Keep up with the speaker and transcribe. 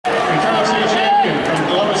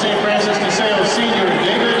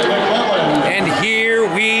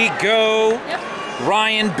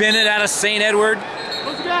Ryan Bennett out of St. Edward.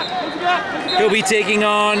 He'll be taking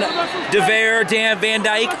on DeVere Dan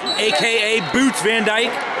VanDyke, aka Boots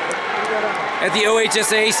VanDyke, at the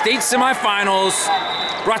OHSA State Semifinals.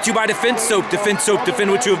 Brought to you by Defense Soap,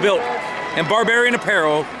 defend what you have built, and Barbarian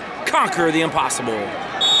Apparel, conquer the impossible.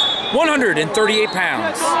 138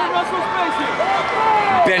 pounds.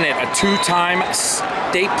 Bennett, a two-time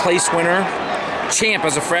state place winner, champ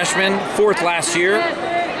as a freshman, 4th last year.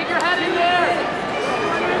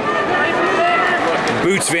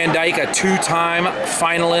 Boots VanDyke, a two-time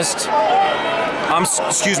finalist.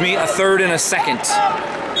 Excuse me, a 3rd and a 2nd.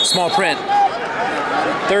 Small print.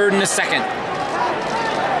 3rd and a 2nd.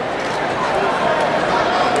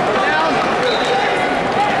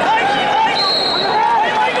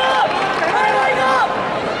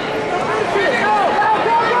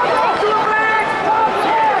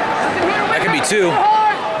 That could be 2.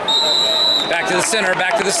 Back to the center,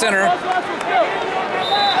 back to the center.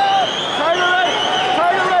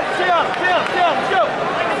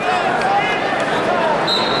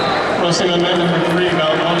 Wrestling on mat number 3,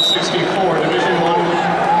 about 164, Division 1,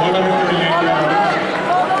 138 pounds.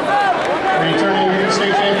 Returning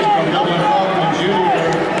state champion from Dublin, Ireland, Junior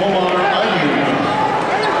Omar Ayub.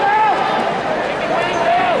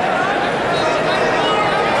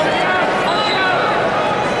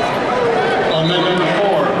 On mat number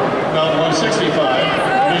 4, about 165,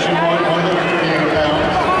 Division 1, 138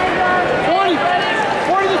 pounds.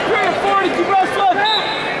 40 to 40, keep wrestling.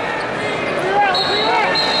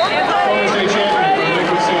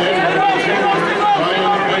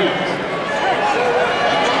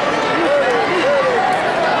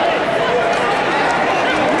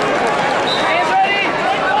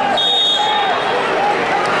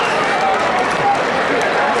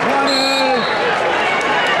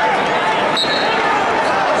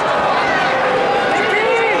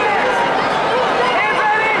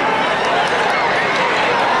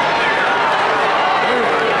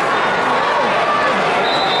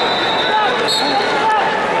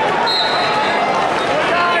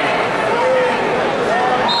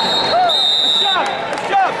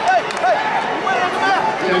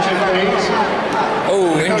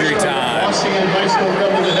 Oh, injury time. Wassian High School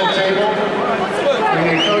come to the head table. Bring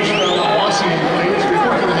a coach from Wassian, please,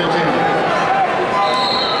 report to the head table.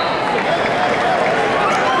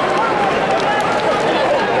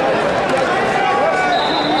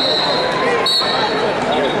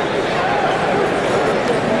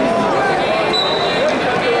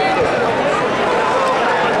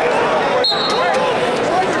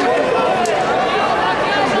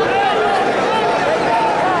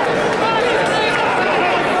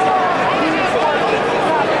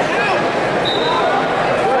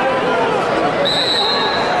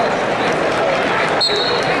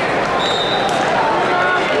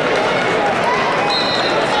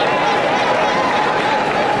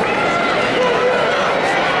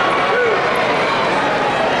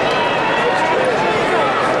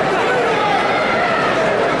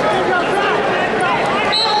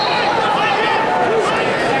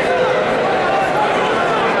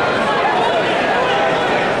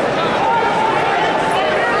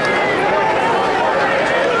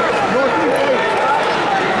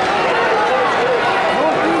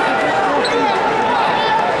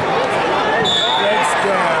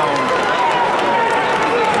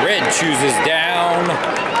 Chooses down.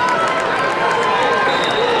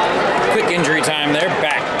 Quick injury time there,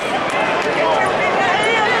 back.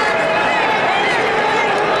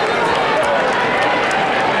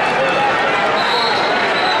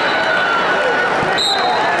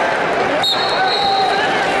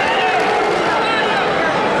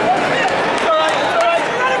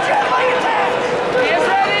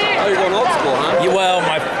 Oh, you're going old school, huh? Yeah,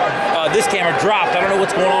 well, this camera dropped. I don't know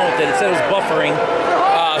what's going on with it. It said it was buffering.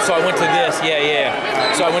 So I went to this, yeah.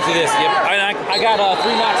 So I went to this, yep. And I got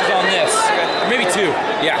 3 notches on this, maybe 2,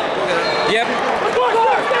 yeah. Yep.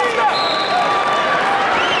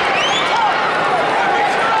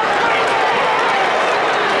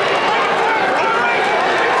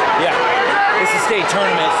 Yeah, it's a state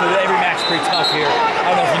tournament, so every match is pretty tough here. I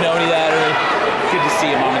don't know if you know any of that, or good to see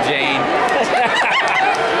you, Mama Jane.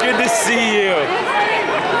 Good to see you.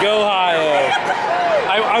 Go Ohio.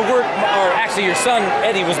 I work, or actually your son,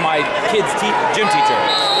 Eddie, was my kid's gym teacher.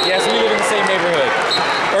 Yeah, so we live in the same neighborhood.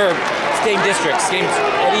 Or same district.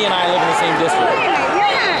 Eddie and I live in the same district.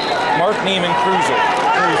 Mark Neiman Cruiser.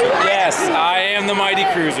 Yes, I am the mighty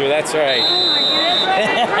Cruiser, that's right.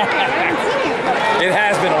 It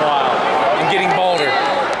has been a while. I'm getting balder.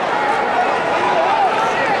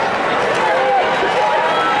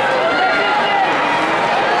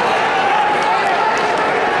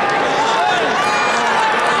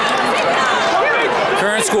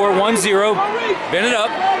 1-0. Bennett up.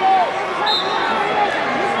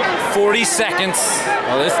 40 seconds.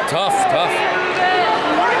 Oh, this is tough, tough.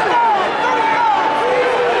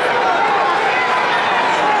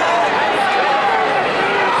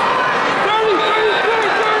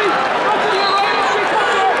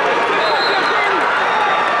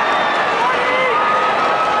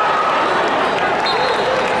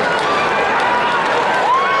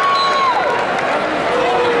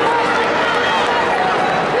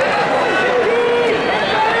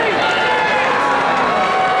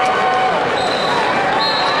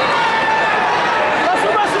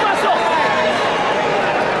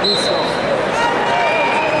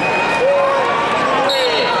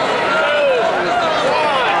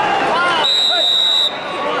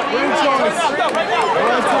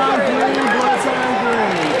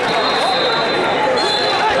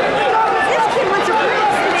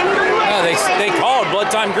 They called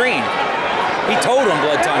blood time green. He told him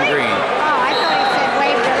blood time green. Oh, I thought he said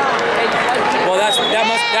waved it off. Well, that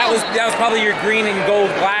was probably your green and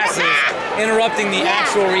gold glasses interrupting the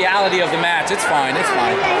actual reality of the match. It's fine. It's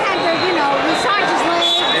fine. They had to, you know, massage his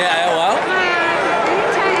leg. Yeah. Well.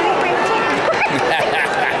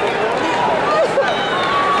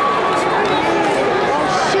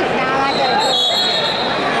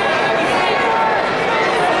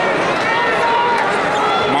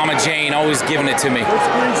 Jane always giving it to me.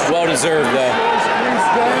 Well deserved though.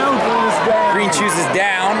 Green chooses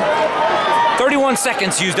down. 31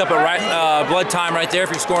 seconds used up at blood time right there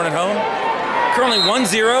if you're scoring at home. Currently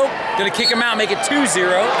 1-0. Gonna kick him out, make it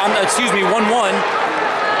 2-0. Excuse me, 1-1.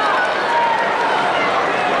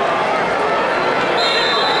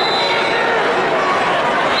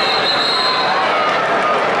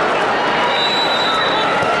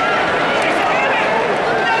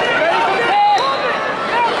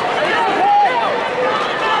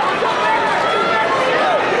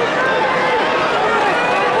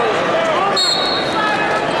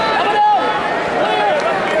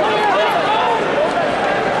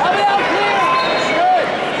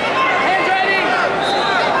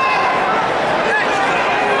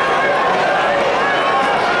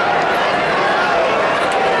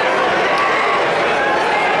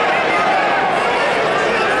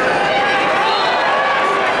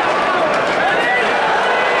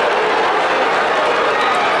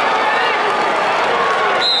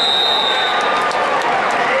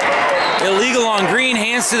 Illegal on green,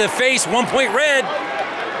 hands to the face, 1 point red.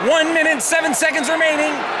 1 minute, 7 seconds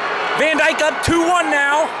remaining. VanDyke up 2-1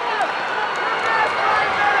 now.